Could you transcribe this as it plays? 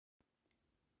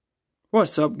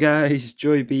What's up guys,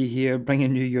 Joey B here,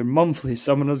 bringing you your monthly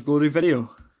Summoner's Glory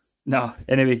video. No,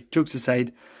 anyway, jokes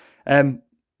aside,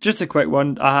 just a quick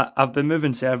one. I've been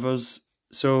moving servers,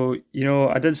 so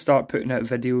I did start putting out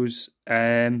videos,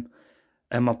 and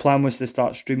my plan was to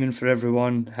start streaming for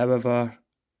everyone. However,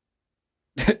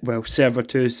 well, server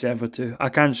 2 is server 2. I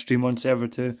can't stream on server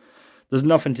 2. There's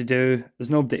nothing to do, there's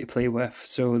nobody to play with,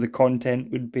 so the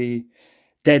content would be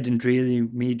dead and dreary,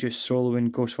 me just soloing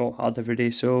Ghost Vault hard every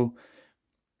day, so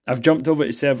I've jumped over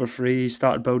to server 3,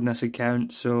 started building this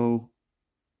account, so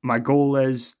my goal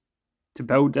is to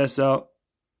build this up,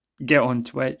 get on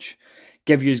Twitch,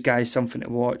 give you guys something to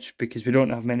watch, because we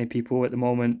don't have many people at the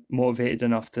moment motivated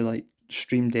enough to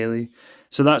stream daily.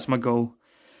 So that's my goal.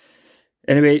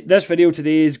 Anyway, this video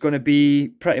today is going to be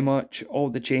pretty much all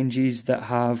the changes that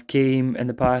have came in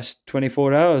the past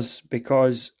 24 hours,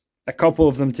 because a couple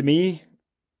of them to me,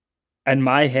 in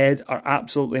my head, are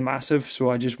absolutely massive.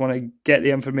 So I just want to get the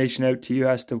information out to you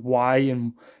as to why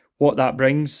and what that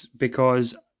brings,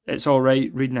 because it's all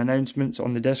right reading announcements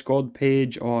on the Discord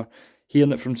page or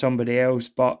hearing it from somebody else,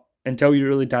 but until you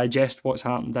really digest what's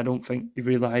happened, I don't think you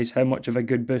realise how much of a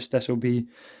good boost this will be,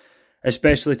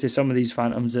 especially to some of these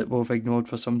phantoms that we've ignored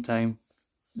for some time.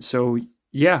 So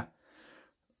yeah,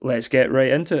 let's get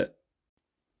right into it.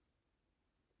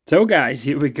 So guys,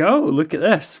 here we go. Look at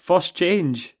this. First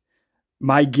change.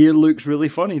 My gear looks really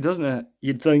funny, doesn't it?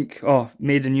 You'd think, oh,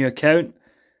 made a new account.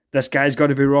 This guy's got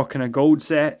to be rocking a gold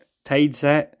set, Tide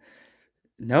set.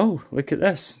 No, look at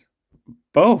this.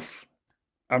 Both.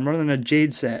 I'm running a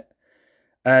Jade set.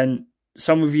 And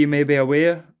some of you may be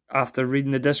aware, after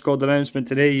reading the Discord announcement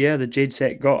today, yeah, the Jade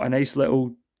set got a nice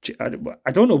little...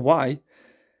 I don't know why.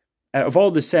 Out of all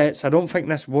the sets, I don't think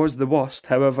this was the worst.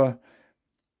 However,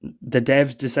 the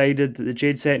devs decided that the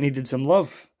Jade set needed some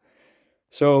love.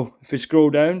 So, if we scroll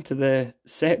down to the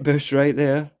set boost right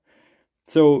there,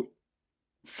 so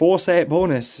 4 set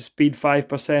bonus, speed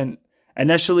 5%.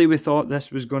 Initially, we thought this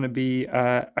was going to be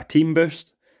a team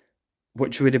boost,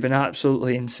 which would have been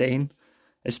absolutely insane,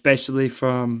 especially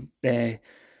from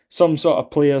some sort of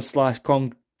player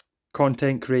 /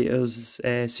 content creators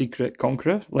secret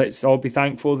conqueror. Let's all be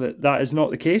thankful that that is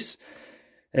not the case.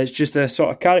 It's just a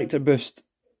sort of character boost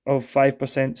of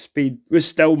 5% speed. It was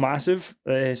still massive,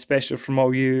 especially from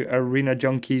all you arena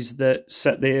junkies that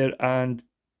sit there and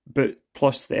put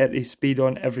plus 30 speed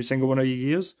on every single one of your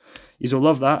gears. You'll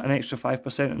love that, an extra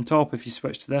 5% on top if you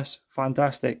switch to this.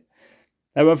 Fantastic.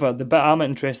 However, the bit I'm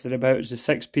interested about is the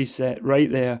 6-piece set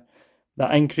right there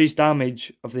that increased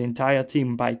damage of the entire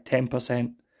team by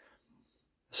 10%.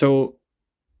 So,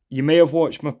 you may have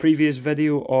watched my previous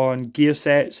video on gear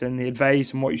sets and the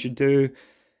advice and what you should do.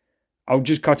 I'll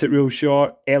just cut it real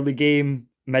short. Early game,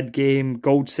 mid game,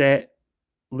 gold set,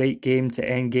 late game to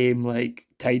end game, like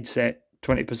Tide set,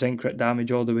 20% crit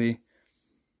damage all the way.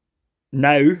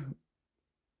 Now,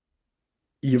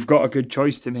 you've got a good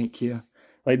choice to make here.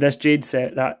 Like this Jade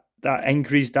set, that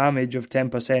increased damage of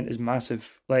 10% is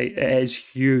massive. Like, it is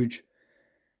huge.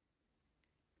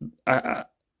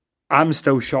 I'm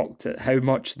still shocked at how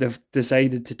much they've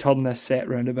decided to turn this set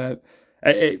round about.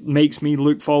 It makes me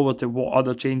look forward to what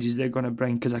other changes they're going to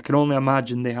bring, because I can only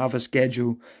imagine they have a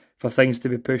schedule for things to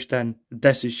be pushed in.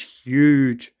 This is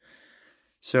huge.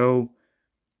 So,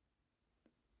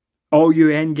 all you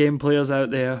endgame players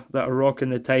out there that are rocking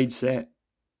the Tide set,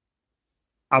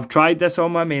 I've tried this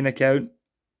on my main account.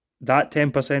 That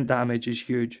 10% damage is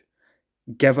huge.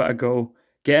 Give it a go.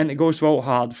 Get into Ghost Vault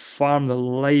hard. Farm the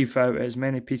life out of as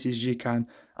many pieces as you can.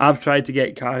 I've tried to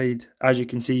get carried. As you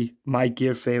can see, my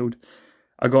gear failed.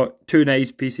 I got 2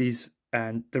 nice pieces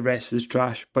and the rest is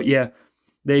trash. But yeah,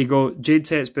 there you go. Jade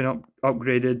set's been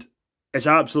upgraded. It's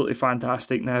absolutely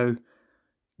fantastic now.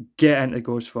 Get into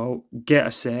Ghost Vault. Get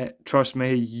a set. Trust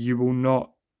me, you will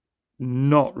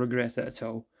not regret it at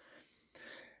all.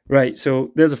 Right,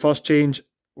 so there's the first change.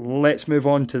 Let's move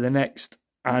on to the next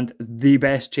and the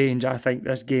best change I think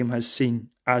this game has seen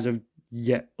as of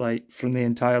yet, like from the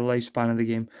entire lifespan of the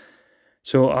game.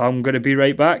 So I'm going to be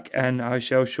right back and I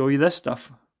shall show you this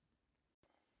stuff.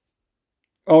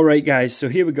 Alright guys, so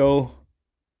here we go.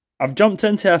 I've jumped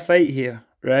into a fight here,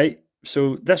 right?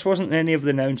 So this wasn't any of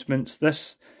the announcements.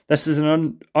 This is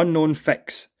an unknown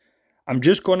fix. I'm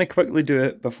just going to quickly do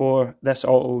it before this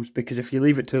autos, because if you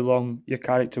leave it too long, your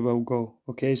character will go.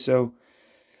 Okay, so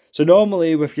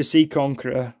normally with your Sea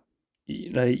Conqueror,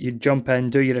 you jump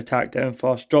in, do your attack down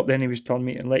first, drop the enemy's turn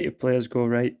meter and let your players go,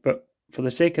 right? But for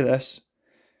the sake of this,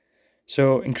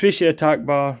 so increase your attack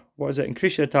bar, what is it?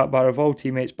 Increase your attack bar of all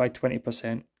teammates by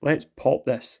 20%. Let's pop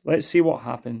this. Let's see what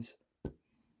happens.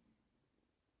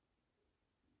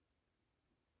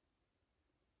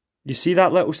 You see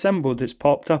that little symbol that's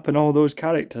popped up in all those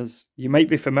characters? You might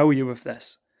be familiar with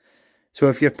this. So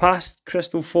if you're past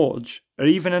Crystal Forge, or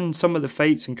even in some of the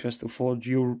fights in Crystal Forge,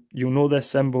 you'll know this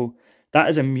symbol. That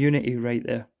is immunity right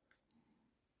there.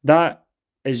 That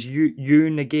is you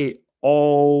negate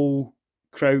all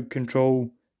crowd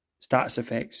control status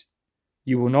effects.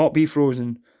 You will not be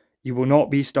frozen. You will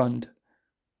not be stunned.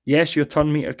 Yes, your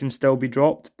turn meter can still be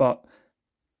dropped, but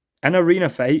in arena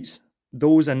fights,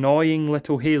 those annoying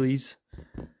little Haleys,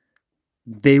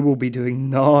 they will be doing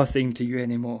nothing to you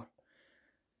anymore.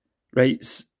 Right?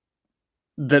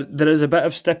 There is a bit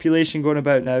of stipulation going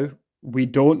about now. We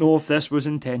don't know if this was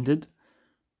intended.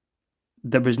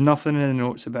 There was nothing in the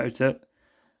notes about it.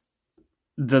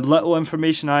 The little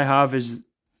information I have is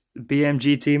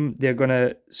BMG team, they're going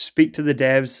to speak to the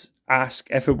devs, ask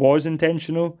if it was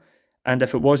intentional, and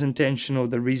if it was intentional,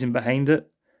 the reason behind it.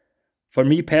 For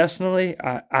me personally,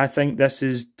 I think this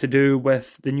is to do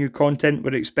with the new content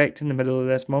we're expecting in the middle of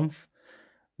this month.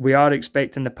 We are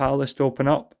expecting the Palace to open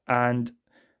up, and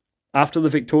after the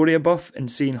Victoria buff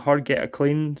and seeing her get a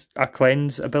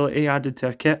cleanse ability added to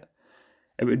her kit,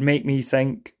 it would make me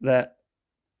think that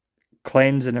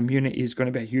cleanse and immunity is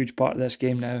going to be a huge part of this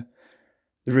game now.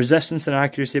 The resistance and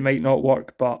accuracy might not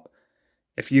work, but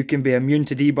if you can be immune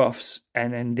to debuffs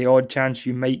and in the odd chance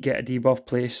you might get a debuff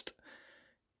placed,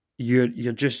 you're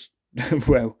just,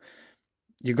 well,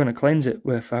 you're going to cleanse it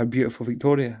with our beautiful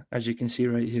Victoria, as you can see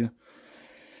right here.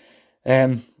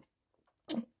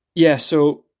 Yeah,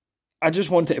 so I just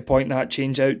wanted to point that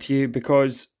change out to you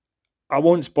because I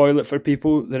won't spoil it for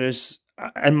people. There is,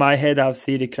 in my head, I've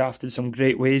theory crafted some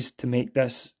great ways to make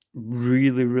this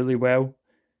really, really well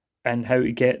and how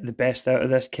to get the best out of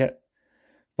this kit.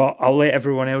 But I'll let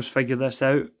everyone else figure this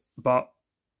out. But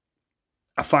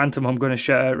a Phantom I'm going to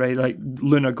shout out, right? Like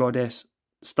Lunar Goddess.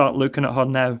 Start looking at her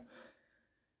now.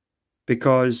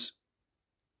 Because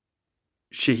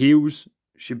she heals,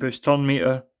 she boosts turn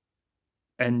meter,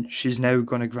 and she's now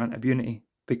going to grant immunity.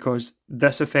 Because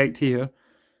this effect here,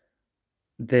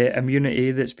 the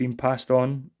immunity that's been passed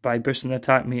on by boosting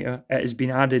attack meter, it has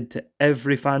been added to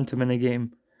every Phantom in the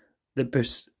game that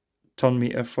boosts turn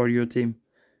meter for your team.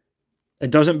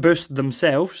 It doesn't boost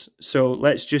themselves, so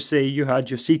let's just say you had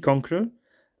your Sea Conqueror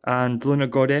and Lunar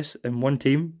Goddess in one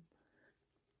team,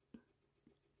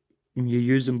 and you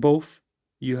use them both,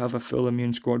 you have a full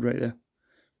immune squad right there.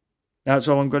 That's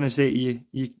all I'm going to say to you.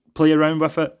 You play around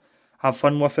with it, have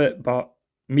fun with it, but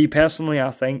me personally, I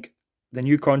think the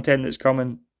new content that's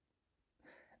coming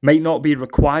might not be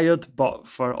required, but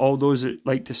for all those that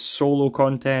like to solo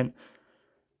content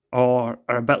or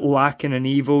are a bit lacking in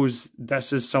evos,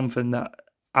 this is something that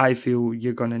I feel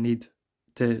you're going to need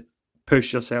to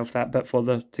push yourself that bit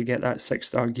further to get that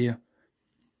 6-star gear.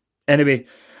 Anyway,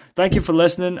 thank you for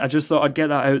listening. I just thought I'd get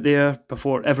that out there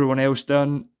before everyone else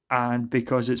done, and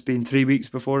because it's been 3 weeks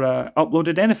before I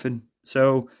uploaded anything.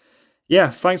 So, yeah,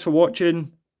 thanks for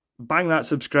watching. Bang that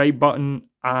subscribe button,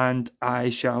 and I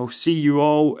shall see you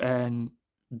all in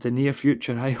the near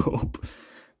future, I hope.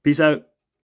 Peace out.